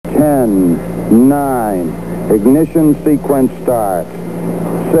10, 9, ignition sequence start.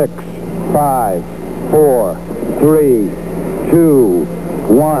 6, 5, 4, 3, 2,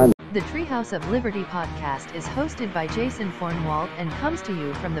 1. The Treehouse of Liberty podcast is hosted by Jason Fornwalt and comes to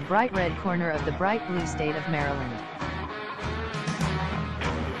you from the bright red corner of the bright blue state of Maryland.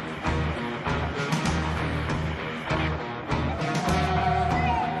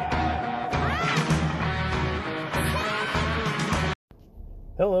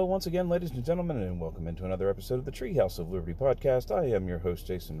 Hello once again, ladies and gentlemen, and welcome into another episode of the Treehouse of Liberty podcast. I am your host,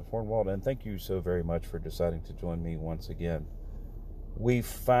 Jason Fornwalt, and thank you so very much for deciding to join me once again. We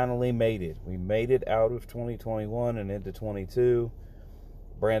finally made it. We made it out of 2021 and into 22.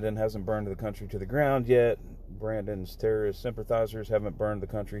 Brandon hasn't burned the country to the ground yet. Brandon's terrorist sympathizers haven't burned the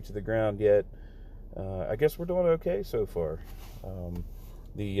country to the ground yet. I guess we're doing okay so far.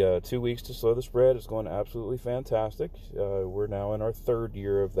 The 2 weeks to slow the spread is going absolutely fantastic. We're now in our third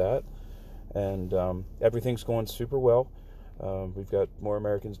year of that, and everything's going super well. We've got more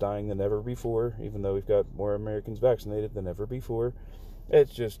Americans dying than ever before, even though we've got more Americans vaccinated than ever before.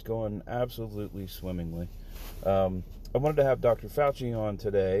 It's just going absolutely swimmingly. I wanted to have Dr. Fauci on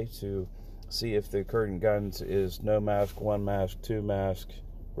today to see if the current guidance is no mask, one mask, two mask,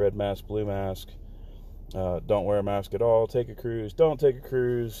 red mask, blue mask. Don't wear a mask at all, take a cruise, don't take a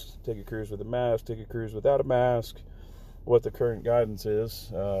cruise with a mask, take a cruise without a mask, what the current guidance is,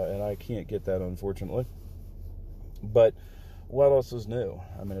 and I can't get that, unfortunately. But what else is new?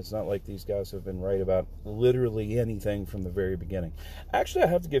 I mean, it's not like these guys have been right about literally anything from the very beginning. Actually, I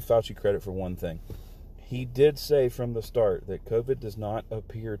have to give Fauci credit for one thing. He did say from the start that COVID does not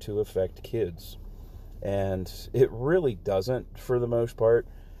appear to affect kids, and it really doesn't for the most part.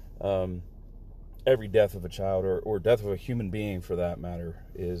 Every death of a child or death of a human being, for that matter,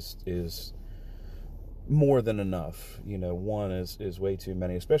 is more than enough. You know, one is way too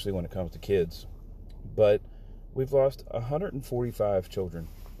many, especially when it comes to kids. But we've lost 145 children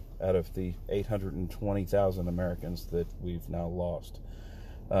out of the 820,000 Americans that we've now lost.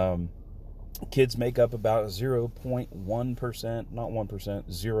 Kids make up about 0.1%, not 1%,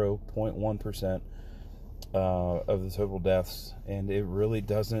 0.1%. Of the total deaths, and it really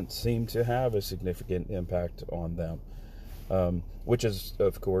doesn't seem to have a significant impact on them, which is,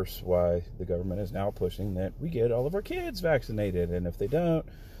 of course, why the government is now pushing that we get all of our kids vaccinated, and if they don't,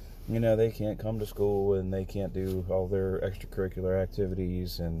 you know, they can't come to school and they can't do all their extracurricular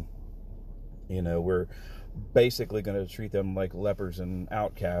activities, and, you know, we're basically going to treat them like lepers and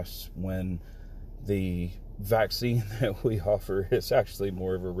outcasts when the vaccine that we offer is actually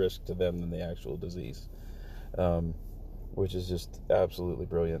more of a risk to them than the actual disease. Which is just absolutely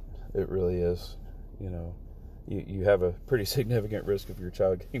brilliant. It really is. You know, you have a pretty significant risk of your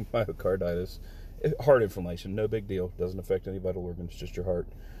child getting myocarditis. Heart inflammation, no big deal. Doesn't affect any vital organs, just your heart.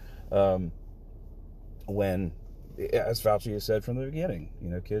 When, as Fauci has said from the beginning, you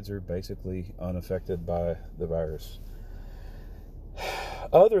know, kids are basically unaffected by the virus.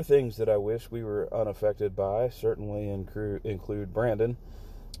 Other things that I wish we were unaffected by certainly include Brandon.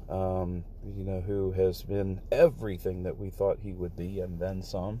 You know, who has been everything that we thought he would be and then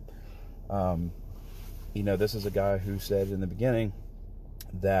some. You know, this is a guy who said in the beginning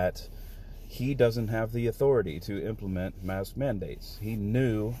that he doesn't have the authority to implement mask mandates. He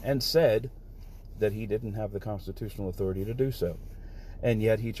knew and said that he didn't have the constitutional authority to do so. And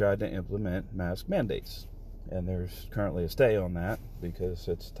yet he tried to implement mask mandates. And there's currently a stay on that because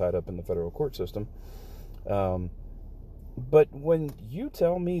it's tied up in the federal court system. But when you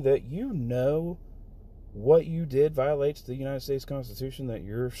tell me that you know what you did violates the United States Constitution, that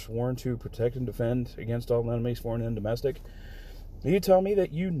you're sworn to protect and defend against all enemies, foreign and domestic, you tell me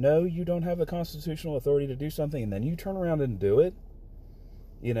that you know you don't have the constitutional authority to do something, and then you turn around and do it,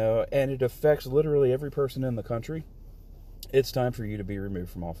 you know, and it affects literally every person in the country, it's time for you to be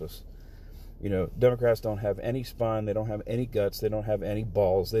removed from office. You know, Democrats don't have any spine, they don't have any guts, they don't have any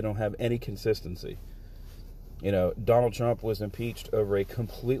balls, they don't have any consistency. You know, Donald Trump was impeached over a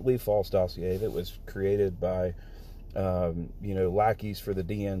completely false dossier that was created by, you know, lackeys for the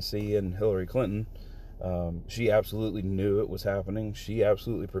DNC and Hillary Clinton. She absolutely knew it was happening. She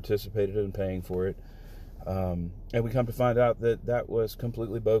absolutely participated in paying for it. And we come to find out that that was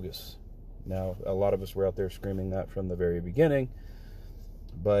completely bogus. Now, a lot of us were out there screaming that from the very beginning.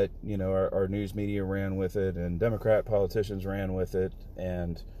 But, you know, our news media ran with it, and Democrat politicians ran with it,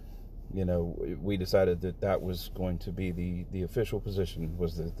 and you know, we decided that that was going to be the official position,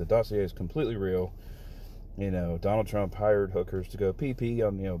 was that the dossier is completely real. You know, Donald Trump hired hookers to go pee-pee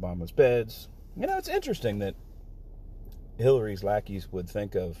on the Obama's beds. You know, it's interesting that Hillary's lackeys would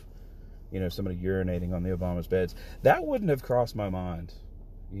think of, you know, somebody urinating on the Obama's beds. That wouldn't have crossed my mind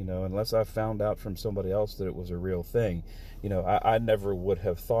unless I found out from somebody else that it was a real thing. I never would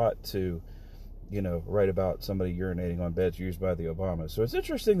have thought to, write about somebody urinating on beds used by the Obamas. So it's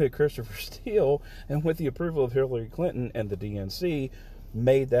interesting that Christopher Steele, and with the approval of Hillary Clinton and the DNC,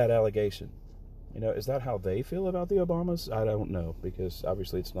 made that allegation. Is that how they feel about the Obamas? I don't know, because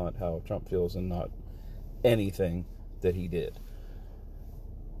obviously it's not how Trump feels, and not anything that he did.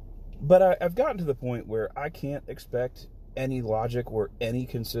 But I've gotten to the point where I can't expect any logic or any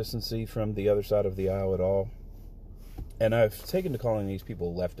consistency from the other side of the aisle at all. And I've taken to calling these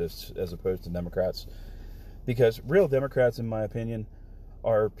people leftists as opposed to Democrats, because real Democrats, in my opinion,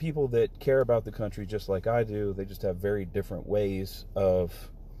 are people that care about the country just like I do. They just have very different ways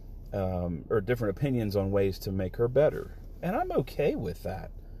of, or different opinions on ways to make her better. And I'm okay with that.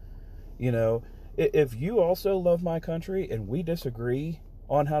 If you also love my country and we disagree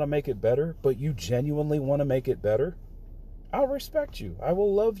on how to make it better, but you genuinely want to make it better, I'll respect you. I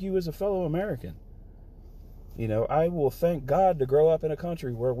will love you as a fellow American. I will thank God to grow up in a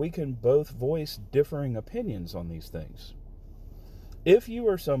country where we can both voice differing opinions on these things. If you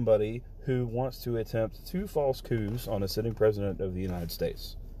are somebody who wants to attempt 2 false coups on a sitting president of the United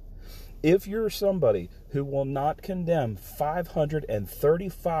States, if you're somebody who will not condemn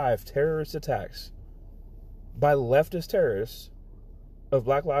 535 terrorist attacks by leftist terrorists of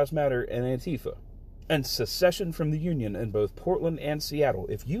Black Lives Matter and Antifa, and secession from the Union in both Portland and Seattle,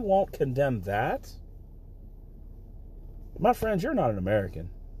 if you won't condemn that, my friends, you're not an American.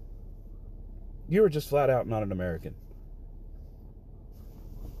 You are just flat out not an American.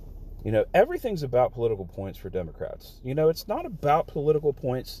 Everything's about political points for Democrats. It's not about political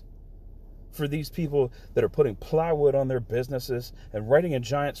points for these people that are putting plywood on their businesses and writing in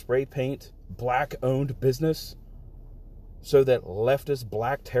giant spray paint, black-owned business, so that leftist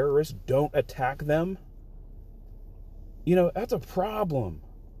black terrorists don't attack them. That's a problem.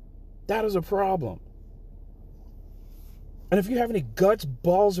 That is a problem. And if you have any guts,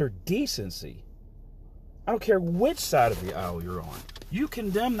 balls, or decency, I don't care which side of the aisle you're on, you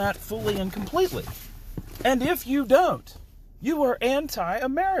condemn that fully and completely. And if you don't, you are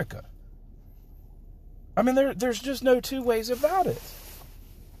anti-America. There's just no two ways about it.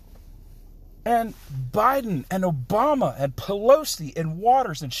 And Biden and Obama and Pelosi and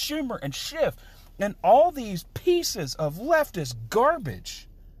Waters and Schumer and Schiff and all these pieces of leftist garbage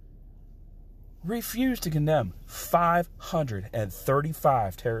refuse to condemn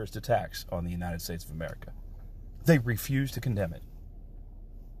 535 terrorist attacks on the United States of America. They refuse to condemn it.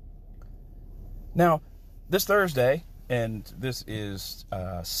 Now, this Thursday, and this is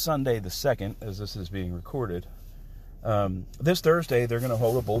Sunday the 2nd, as this is being recorded, this Thursday, they're going to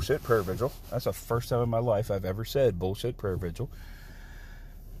hold a bullshit prayer vigil. That's the first time in my life I've ever said bullshit prayer vigil,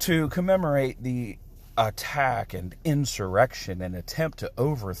 to commemorate the attack and insurrection and attempt to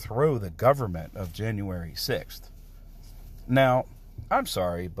overthrow the government of January 6th. Now, I'm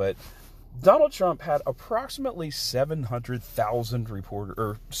sorry, but Donald Trump had approximately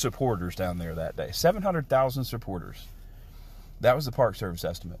 700,000 supporters down there that day. 700,000 supporters. That was the Park Service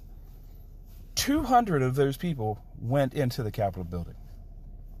estimate. 200 of those people went into the Capitol building.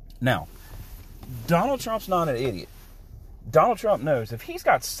 Now, Donald Trump's not an idiot. Donald Trump knows if he's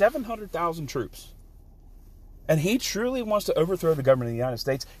got 700,000 troops and he truly wants to overthrow the government of the United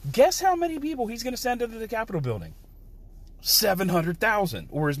States, guess how many people he's going to send into the Capitol building? 700,000,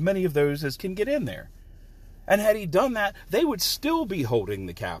 or as many of those as can get in there. And had he done that, they would still be holding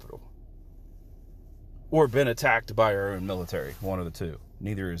the Capitol. Or been attacked by our own military, one of the two.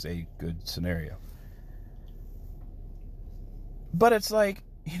 Neither is a good scenario. But it's like,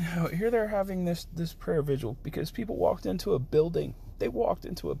 here they're having this prayer vigil because people walked into a building. They walked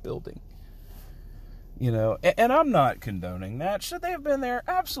into a building. And I'm not condoning that. Should they have been there?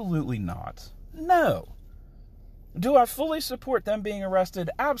 Absolutely not. No. Do I fully support them being arrested?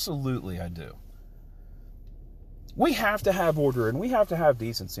 Absolutely I do. We have to have order and we have to have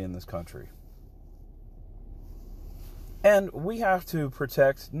decency in this country. And we have to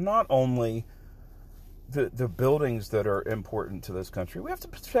protect not only the buildings that are important to this country, we have to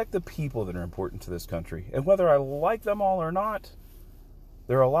protect the people that are important to this country. And whether I like them all or not,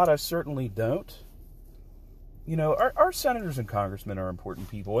 there are a lot I certainly don't. Our senators and congressmen are important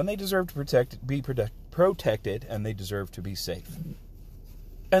people, and they deserve to be protected, and they deserve to be safe.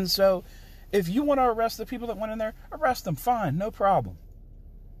 And so, if you want to arrest the people that went in there, arrest them, fine, no problem.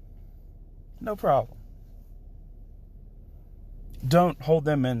 No problem. Don't hold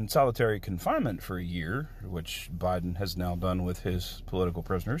them in solitary confinement for a year, which Biden has now done with his political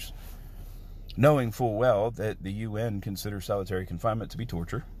prisoners, knowing full well that the UN considers solitary confinement to be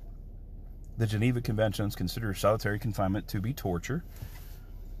torture. The Geneva Conventions consider solitary confinement to be torture.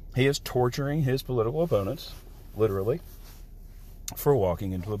 He is torturing his political opponents, literally, for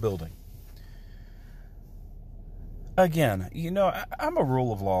walking into a building. Again, I'm a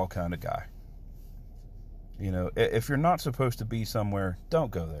rule of law kind of guy. If you're not supposed to be somewhere,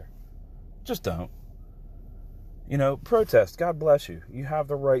 don't go there. Just don't. Protest. God bless you. You have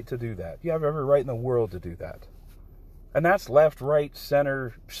the right to do that. You have every right in the world to do that. And that's left, right,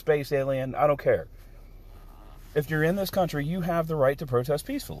 center, space alien. I don't care. If you're in this country, you have the right to protest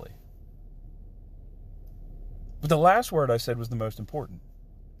peacefully. But the last word I said was the most important.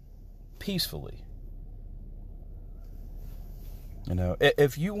 Peacefully.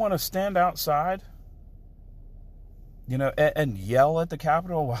 If you want to stand outside, and yell at the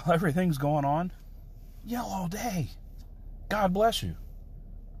Capitol while everything's going on, yell all day. God bless you.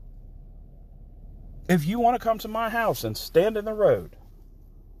 If you want to come to my house and stand in the road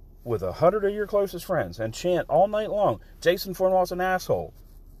with 100 of your closest friends and chant all night long, Jason Fornwall's an asshole,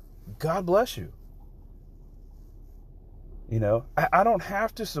 God bless you. I don't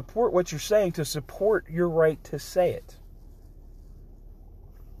have to support what you're saying to support your right to say it.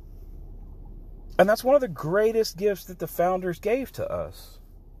 And that's one of the greatest gifts that the founders gave to us.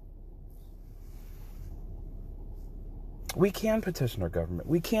 We can petition our government.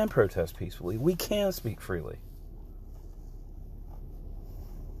 We can protest peacefully. We can speak freely.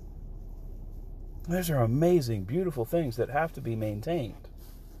 Those are amazing, beautiful things that have to be maintained.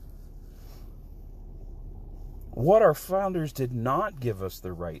 What our founders did not give us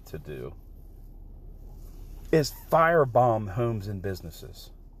the right to do is firebomb homes and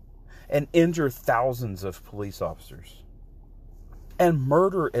businesses and injure thousands of police officers and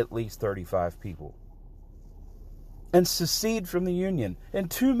murder at least 35 people and secede from the Union in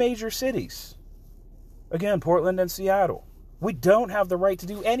 2 major cities. Again, Portland and Seattle. We don't have the right to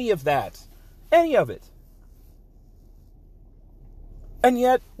do any of that. Any of it. And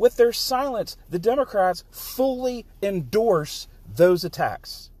yet, with their silence, the Democrats fully endorse those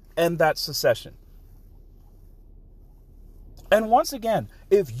attacks and that secession. And once again,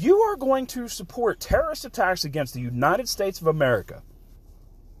 if you are going to support terrorist attacks against the United States of America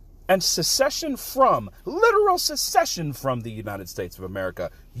and secession from, literal secession from the United States of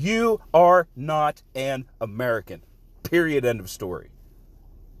America, you are not an American. Period. End of story.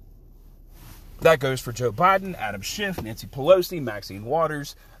 That goes for Joe Biden, Adam Schiff, Nancy Pelosi, Maxine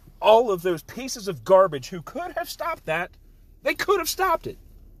Waters, all of those pieces of garbage who could have stopped that. They could have stopped it.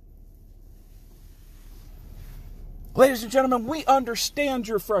 Ladies and gentlemen, we understand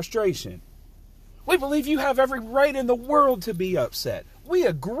your frustration. We believe you have every right in the world to be upset. We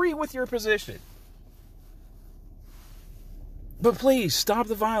agree with your position. But please, stop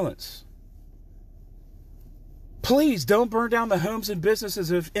the violence. Please don't burn down the homes and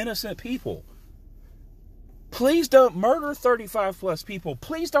businesses of innocent people. Please don't murder 35 plus people.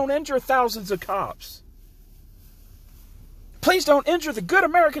 Please don't injure thousands of cops. Please don't injure the good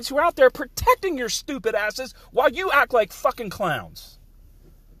Americans who are out there protecting your stupid asses while you act like fucking clowns.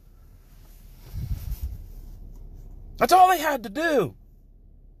 That's all they had to do.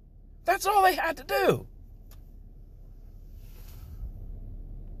 That's all they had to do.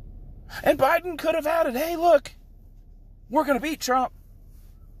 And Biden could have added, hey, look, we're going to beat Trump.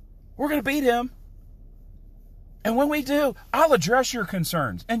 We're going to beat him. And when we do, I'll address your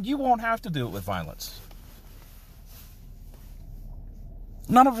concerns. And you won't have to do it with violence.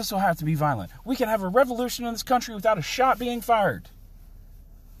 None of us will have to be violent. We can have a revolution in this country without a shot being fired.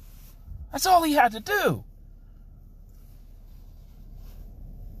 That's all he had to do.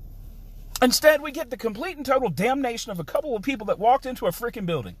 Instead, we get the complete and total damnation of a couple of people that walked into a freaking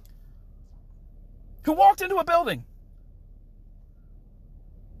building. Who walked into a building.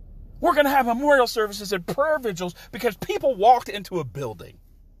 We're going to have memorial services and prayer vigils because people walked into a building.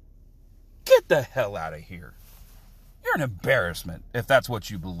 Get the hell out of here. You're an embarrassment if that's what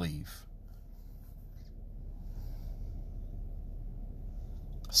you believe.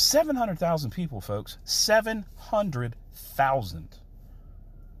 700,000 people, folks. 700,000.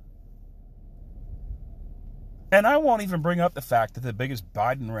 And I won't even bring up the fact that the biggest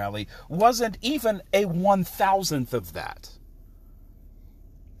Biden rally wasn't even a 1,000th of that.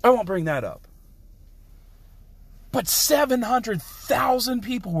 I won't bring that up. But 700,000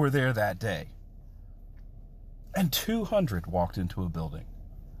 people were there that day. And 200 walked into a building.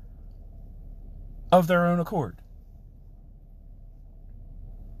 Of their own accord.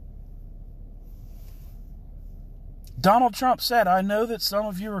 Donald Trump said, I know that some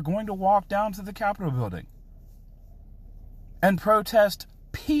of you are going to walk down to the Capitol building and protest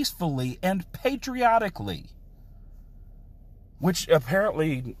peacefully and patriotically. Which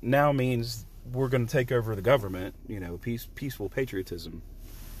apparently now means we're going to take over the government, peaceful patriotism.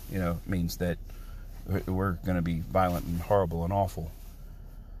 means that we're going to be violent and horrible and awful.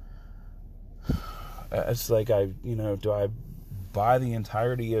 It's like do I buy the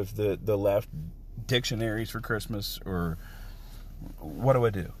entirety of the left dictionaries for Christmas, or what do I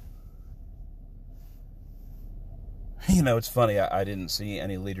do? It's funny, I didn't see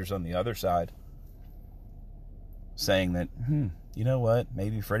any leaders on the other side saying that, you know what,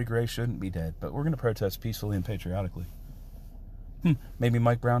 maybe Freddie Gray shouldn't be dead, but we're going to protest peacefully and patriotically. Maybe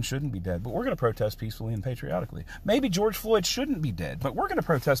Mike Brown shouldn't be dead, but we're going to protest peacefully and patriotically. Maybe George Floyd shouldn't be dead, but we're going to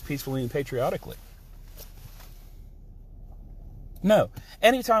protest peacefully and patriotically. No.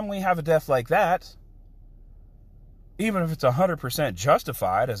 Anytime we have a death like that, even if it's 100%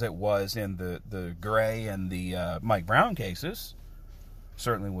 justified, as it was in the Gray and the Mike Brown cases,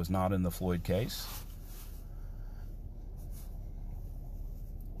 certainly was not in the Floyd case.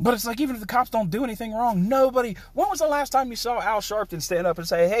 But it's like, even if the cops don't do anything wrong, nobody... When was the last time you saw Al Sharpton stand up and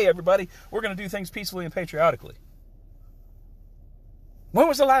say, hey, everybody, we're going to do things peacefully and patriotically? When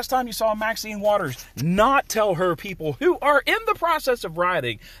was the last time you saw Maxine Waters not tell her people who are in the process of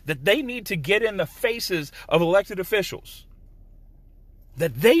rioting that they need to get in the faces of elected officials?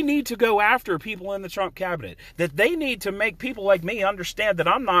 That they need to go after people in the Trump cabinet? That they need to make people like me understand that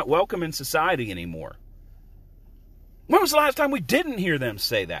I'm not welcome in society anymore? When was the last time we didn't hear them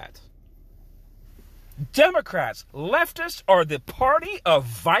say that? Democrats, leftists, are the party of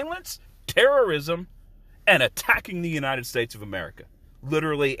violence, terrorism, and attacking the United States of America.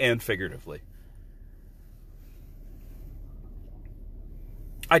 Literally and figuratively.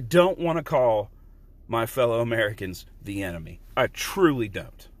 I don't want to call my fellow Americans the enemy. I truly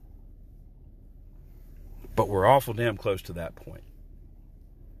don't. But we're awful damn close to that point.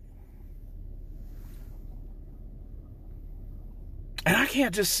 And I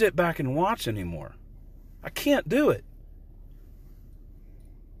can't just sit back and watch anymore. I can't do it.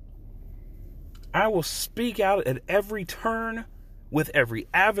 I will speak out at every turn with every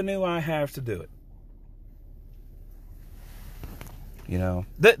avenue I have to do it.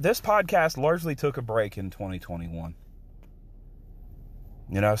 This podcast largely took a break in 2021.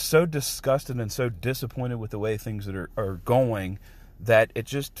 I was so disgusted and so disappointed with the way things are going that it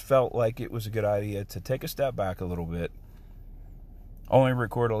just felt like it was a good idea to take a step back a little bit. Only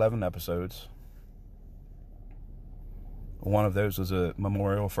record 11 episodes. One of those was a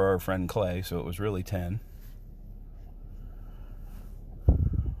memorial for our friend Clay, so it was really 10.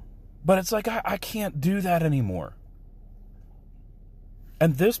 But it's like, I can't do that anymore.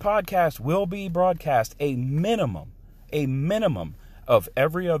 And this podcast will be broadcast a minimum of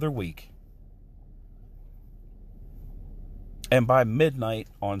every other week. And by midnight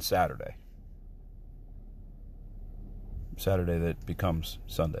on Saturday. Saturday that becomes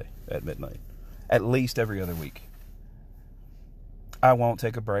Sunday at midnight. At least every other week. I won't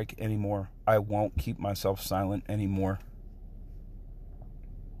take a break anymore. I won't keep myself silent anymore.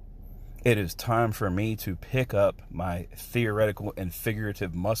 It is time for me to pick up my theoretical and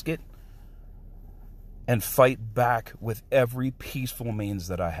figurative musket and fight back with every peaceful means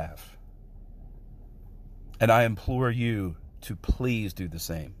that I have. And I implore you to please do the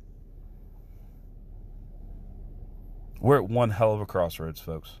same. We're at one hell of a crossroads,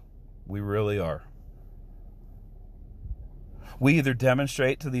 folks. We really are. We either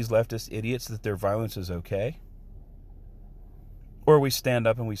demonstrate to these leftist idiots that their violence is okay, or we stand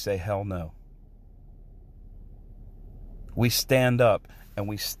up and we say, hell no. We stand up and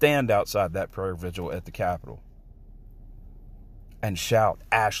we stand outside that prayer vigil at the Capitol and shout,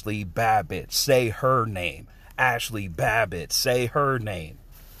 Ashley Babbitt, say her name. Ashley Babbitt, say her name.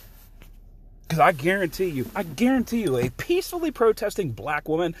 Because I guarantee you, a peacefully protesting black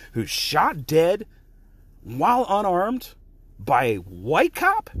woman who's shot dead while unarmed by a white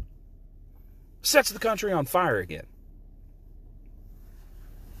cop sets the country on fire again.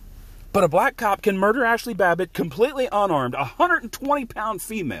 But a black cop can murder Ashley Babbitt completely unarmed, a 120-pound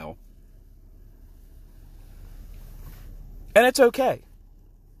female. And it's okay.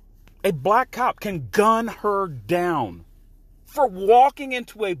 A black cop can gun her down for walking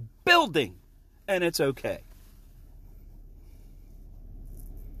into a building, and it's okay.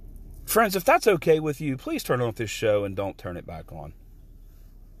 Friends, if that's okay with you, please turn off this show and don't turn it back on.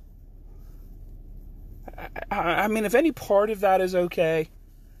 I mean, if any part of that is okay,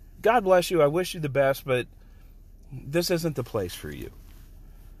 God bless you. I wish you the best, but this isn't the place for you.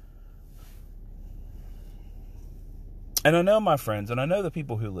 And I know my friends, and I know the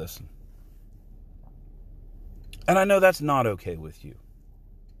people who listen. And I know that's not okay with you.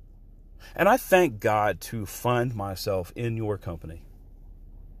 And I thank God to find myself in your company.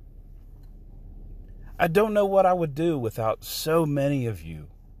 I don't know what I would do without so many of you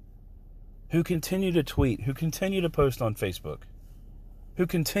who continue to tweet, who continue to post on Facebook, who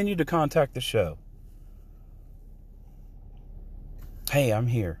continue to contact the show. Hey, I'm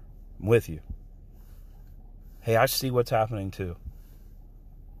here. I'm with you. Hey, I see what's happening too.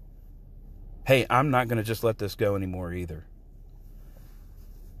 Hey, I'm not going to just let this go anymore either.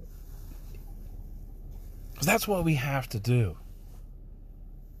 Because that's what we have to do.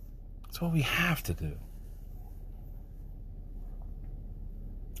 That's what we have to do.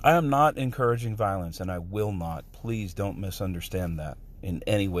 I am not encouraging violence, and I will not. Please don't misunderstand that in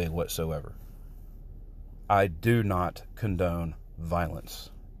any way whatsoever. I do not condone violence.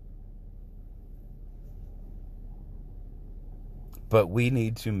 But we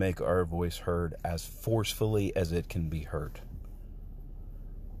need to make our voice heard as forcefully as it can be heard.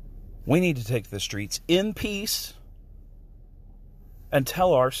 We need to take the streets in peace and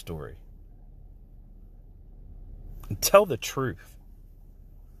tell our story. And tell the truth.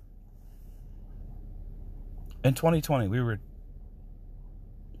 In 2020, we were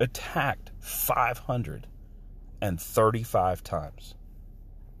attacked 535 times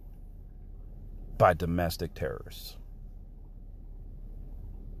by domestic terrorists.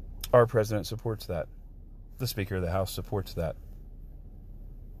 Our president supports that. The Speaker of the House supports that.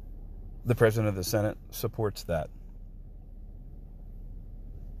 The President of the Senate supports that.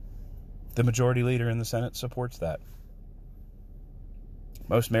 The Majority Leader in the Senate supports that.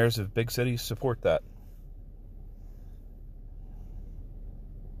 Most mayors of big cities support that.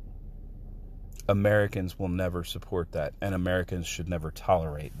 Americans will never support that, and Americans should never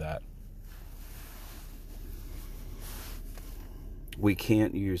tolerate that. We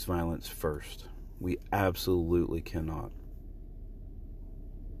can't use violence first. We absolutely cannot.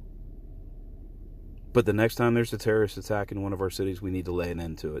 But the next time there's a terrorist attack in one of our cities, we need to lay an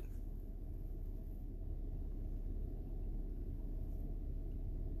end to it.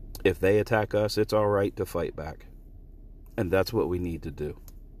 If they attack us, it's all right to fight back. And that's what we need to do.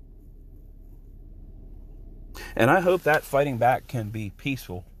 And I hope that fighting back can be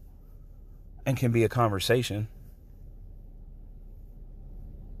peaceful and can be a conversation.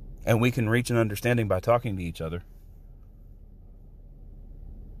 And we can reach an understanding by talking to each other.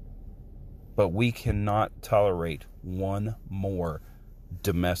 But we cannot tolerate one more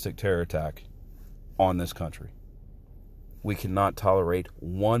domestic terror attack on this country. We cannot tolerate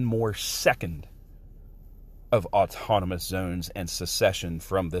one more second of autonomous zones and secession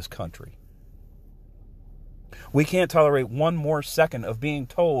from this country. We can't tolerate one more second of being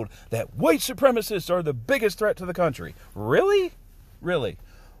told that white supremacists are the biggest threat to the country. Really? Really?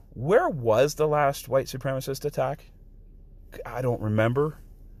 Where was the last white supremacist attack? I don't remember.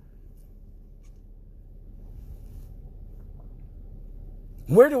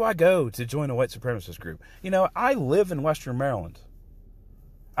 Where do I go to join a white supremacist group? You know, I live in Western Maryland.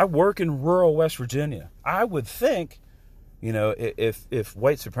 I work in rural West Virginia. I would think, you know, if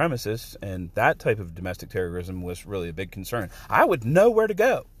white supremacists and that type of domestic terrorism was really a big concern, I would know where to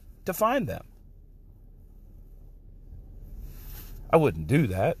go to find them. I wouldn't do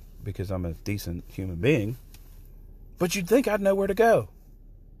that because I'm a decent human being, but you'd think I'd know where to go.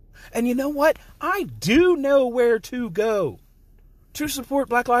 And you know what? I do know where to go to support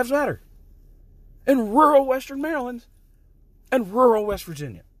Black Lives Matter in rural Western Maryland and rural West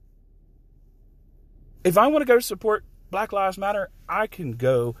Virginia. If I want to go support Black Lives Matter, I can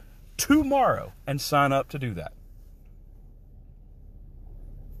go tomorrow and sign up to do that.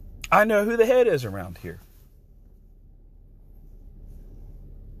 I know who the head is around here.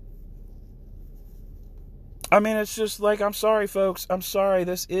 I mean, it's just like, I'm sorry, folks. I'm sorry.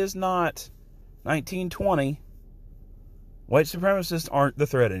 This is not 1920. White supremacists aren't the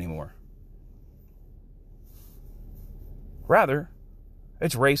threat anymore. Rather,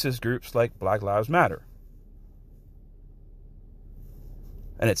 it's racist groups like Black Lives Matter.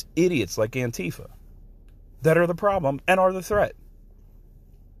 And it's idiots like Antifa that are the problem and are the threat.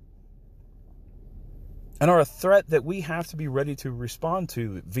 And are a threat that we have to be ready to respond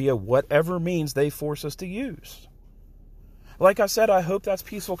to via whatever means they force us to use. Like I said, I hope that's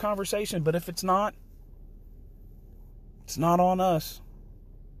peaceful conversation, but if it's not, it's not on us.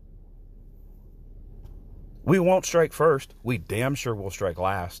 We won't strike first. We damn sure will strike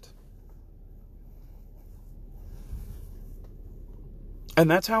last. And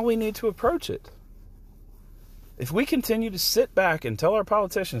that's how we need to approach it. If we continue to sit back and tell our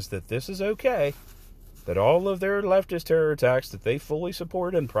politicians that this is okay, that all of their leftist terror attacks that they fully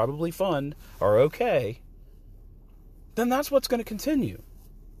support and probably fund are okay, then that's what's going to continue.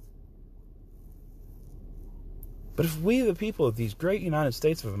 But if we, the people of these great United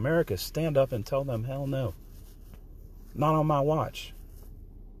States of America, stand up and tell them, hell no, not on my watch.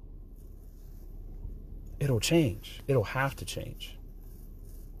 It'll change. It'll have to change.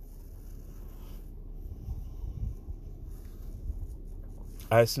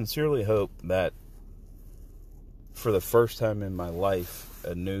 I sincerely hope that for the first time in my life,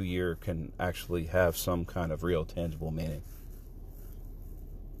 a new year can actually have some kind of real tangible meaning.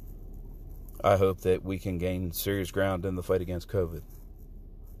 I hope that we can gain serious ground in the fight against COVID.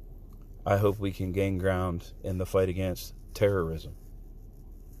 I hope we can gain ground in the fight against terrorism.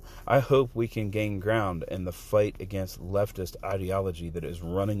 I hope we can gain ground in the fight against leftist ideology that is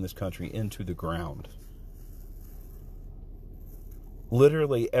running this country into the ground.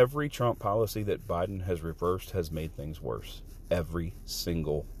 Literally every Trump policy that Biden has reversed has made things worse. Every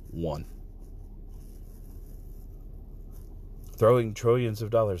single one. Throwing trillions of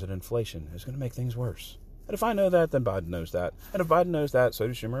dollars at inflation is going to make things worse. And if I know that, then Biden knows that. And if Biden knows that, so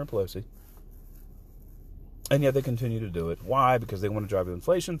do Schumer and Pelosi. And yet they continue to do it. Why? Because they want to drive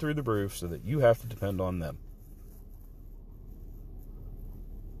inflation through the roof so that you have to depend on them.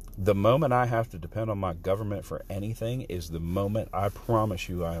 The moment I have to depend on my government for anything is the moment I promise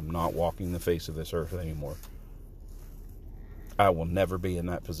you I am not walking the face of this earth anymore. I will never be in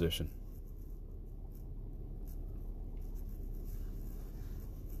that position.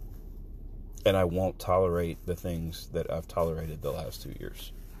 And I won't tolerate the things that I've tolerated the last 2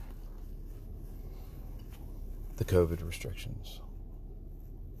 years. The COVID restrictions.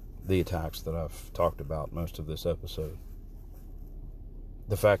 The attacks that I've talked about most of this episode.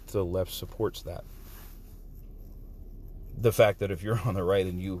 The fact the left supports that. The fact that if you're on the right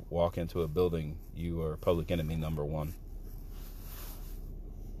and you walk into a building, you are public enemy number one.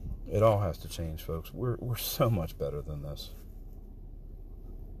 It all has to change, folks. We're so much better than this.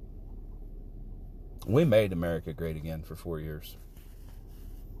 We made America great again for 4 years.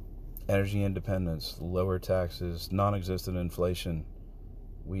 Energy independence, lower taxes, non-existent inflation.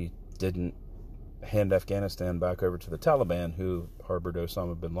 We didn't hand Afghanistan back over to the Taliban, who harbored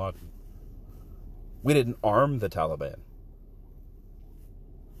Osama bin Laden. We didn't arm the Taliban.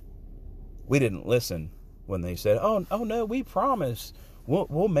 We didn't listen when they said, oh no, we promise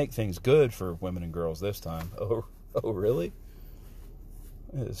we'll make things good for women and girls this time. Oh really?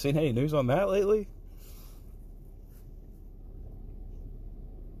 Seen any news on that lately?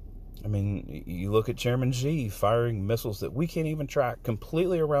 I mean, you look at Chairman Xi firing missiles that we can't even track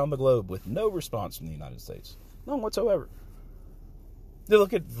completely around the globe with no response from the United States. None whatsoever. You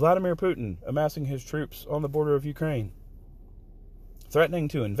look at Vladimir Putin amassing his troops on the border of Ukraine, threatening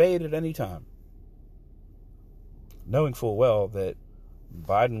to invade at any time, knowing full well that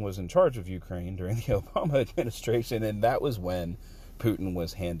Biden was in charge of Ukraine during the Obama administration, and that was when Putin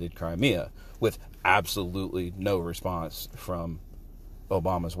was handed Crimea with absolutely no response from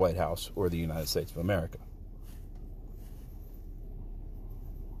Obama's White House or the United States of America.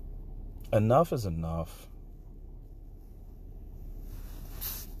 Enough is enough.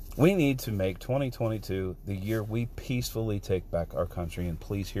 We need to make 2022 the year we peacefully take back our country, and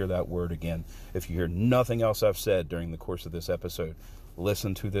please hear that word again. If you hear nothing else I've said during the course of this episode,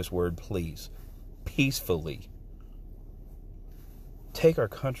 listen to this word, please. Peacefully take our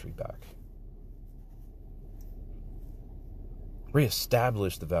country back.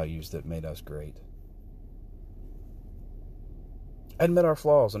 Reestablish the values that made us great. Admit our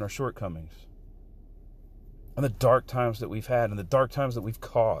flaws and our shortcomings. And the dark times that we've had and the dark times that we've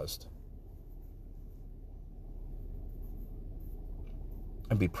caused.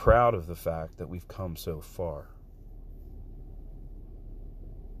 And be proud of the fact that we've come so far.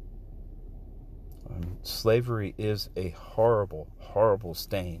 Slavery is a horrible, horrible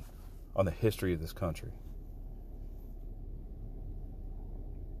stain on the history of this country.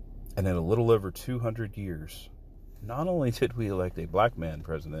 And in a little over 200 years, not only did we elect a black man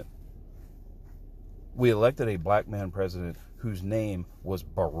president, we elected a black man president whose name was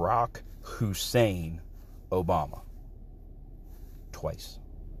Barack Hussein Obama. Twice.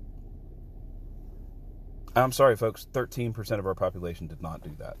 I'm sorry, folks, 13% of our population did not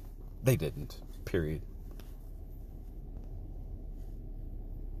do that. They didn't, period.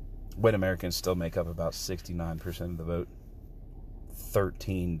 White Americans still make up about 69% of the vote.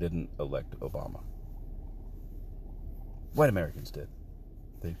 13 didn't elect Obama. White Americans did.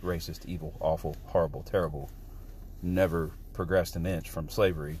 The racist, evil, awful, horrible, terrible, never progressed an inch from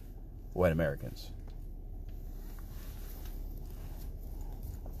slavery white Americans.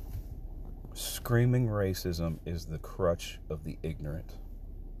 Screaming racism is the crutch of the ignorant.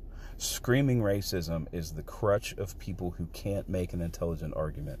 Screaming racism is the crutch of people who can't make an intelligent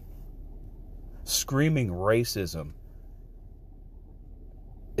argument. Screaming racism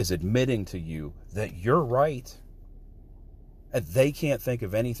is admitting to you that you're right, and they can't think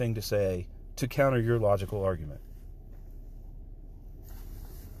of anything to say to counter your logical argument.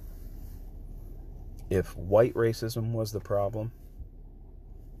 If white racism was the problem,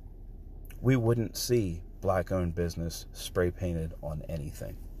 we wouldn't see black-owned business spray painted on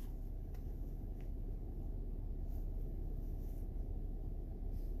anything.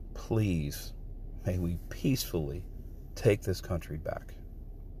 Please, may we peacefully take this country back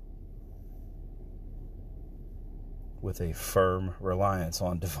with a firm reliance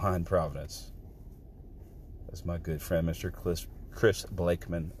on divine providence. As my good friend Mr. Chris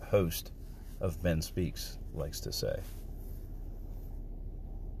Blakeman, host of Ben Speaks, likes to say.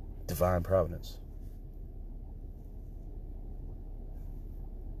 Divine providence.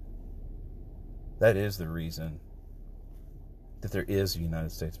 That is the reason that there is a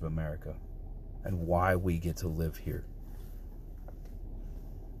United States of America and why we get to live here.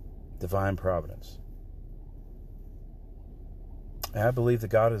 Divine providence. And I believe that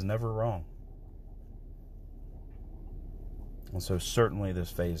God is never wrong. And so certainly this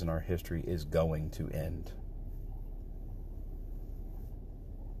phase in our history is going to end.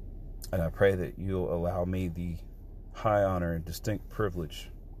 And I pray that you'll allow me the high honor and distinct privilege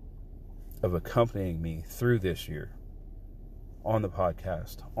of accompanying me through this year on the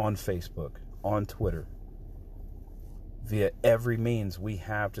podcast, on Facebook, on Twitter, via every means we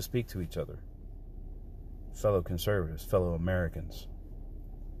have to speak to each other. Fellow conservatives, fellow Americans.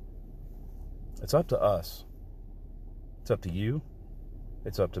 It's up to us. It's up to you.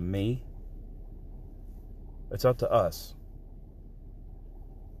 It's up to me. It's up to us.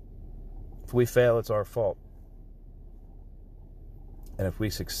 If we fail, it's our fault. And if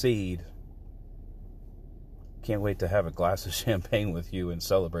we succeed, can't wait to have a glass of champagne with you and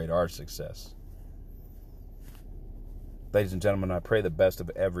celebrate our success. Ladies and gentlemen, I pray the best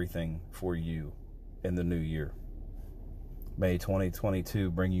of everything for you in the new year. May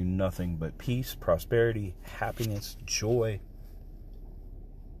 2022 bring you nothing but peace, prosperity, happiness, joy,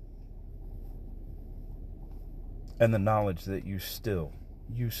 and the knowledge that you still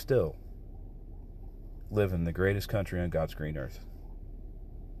live in the greatest country on God's green earth.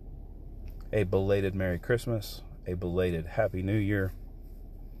 A belated Merry Christmas, a belated Happy New Year.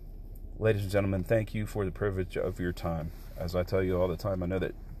 Ladies and gentlemen, thank you for the privilege of your time. As I tell you all the time, I know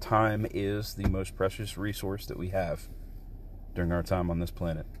that time is the most precious resource that we have during our time on this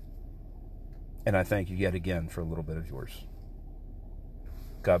planet. And I thank you yet again for a little bit of yours.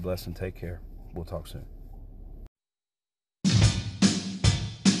 God bless and take care. We'll talk soon.